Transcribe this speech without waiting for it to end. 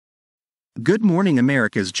Good Morning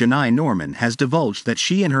America's Janai Norman has divulged that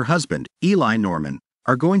she and her husband, Eli Norman,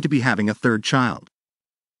 are going to be having a third child.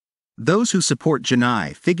 Those who support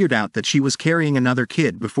Janai figured out that she was carrying another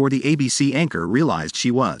kid before the ABC anchor realized she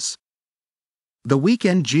was. The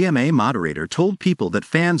weekend GMA moderator told people that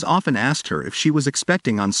fans often asked her if she was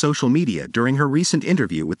expecting on social media during her recent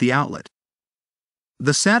interview with the outlet.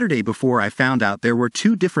 The Saturday before I found out there were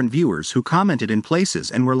 2 different viewers who commented in places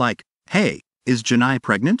and were like, "Hey, is Janai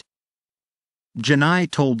pregnant?" Janai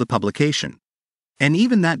told the publication. And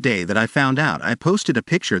even that day that I found out, I posted a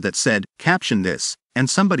picture that said, "Caption this," and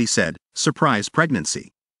somebody said, "Surprise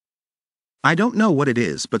pregnancy." I don't know what it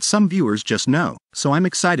is, but some viewers just know, so I'm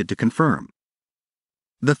excited to confirm.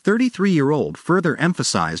 The 33-year-old further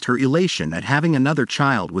emphasized her elation at having another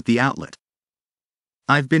child with the outlet.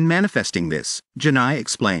 "I've been manifesting this," Janai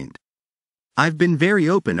explained. "I've been very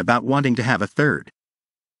open about wanting to have a third.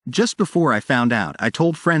 Just before I found out, I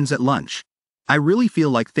told friends at lunch, I really feel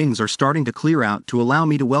like things are starting to clear out to allow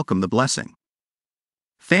me to welcome the blessing."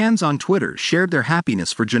 Fans on Twitter shared their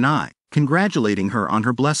happiness for Janai, congratulating her on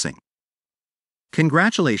her blessing.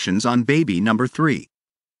 "Congratulations on baby number 3.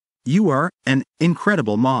 You are an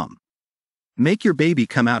incredible mom. Make your baby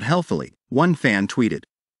come out healthily," one fan tweeted.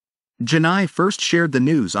 Janai first shared the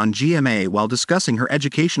news on GMA while discussing her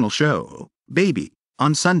educational show, Baby,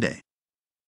 on Sunday.